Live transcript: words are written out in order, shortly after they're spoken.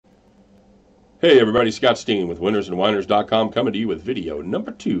Hey everybody, Scott Steen with winnersandwhiners.com coming to you with video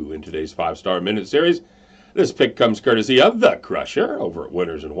number 2 in today's 5-star minute series. This pick comes courtesy of The Crusher over at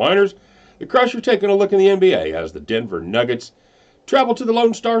Winners and Whiners. The Crusher taking a look in the NBA as the Denver Nuggets travel to the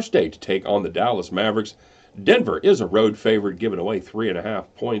Lone Star State to take on the Dallas Mavericks. Denver is a road favorite, giving away 3.5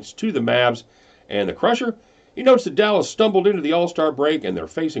 points to the Mavs. And the Crusher, he notes that Dallas stumbled into the All-Star break and they're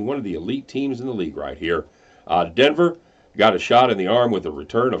facing one of the elite teams in the league right here. Denver got a shot in the arm with the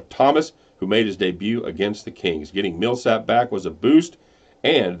return of Thomas, who made his debut against the Kings. Getting Millsap back was a boost,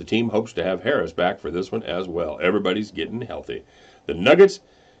 and the team hopes to have Harris back for this one as well. Everybody's getting healthy. The Nuggets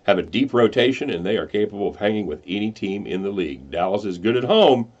have a deep rotation, and they are capable of hanging with any team in the league. Dallas is good at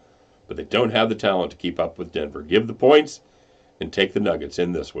home, but they don't have the talent to keep up with Denver. Give the points and take the Nuggets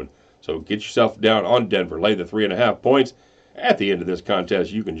in this one. So get yourself down on Denver. Lay the 3.5 points. At the end of this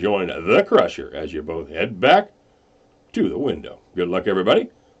contest, you can join the Crusher as you both head back to the window. Good luck, everybody.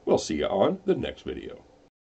 We'll see you on the next video.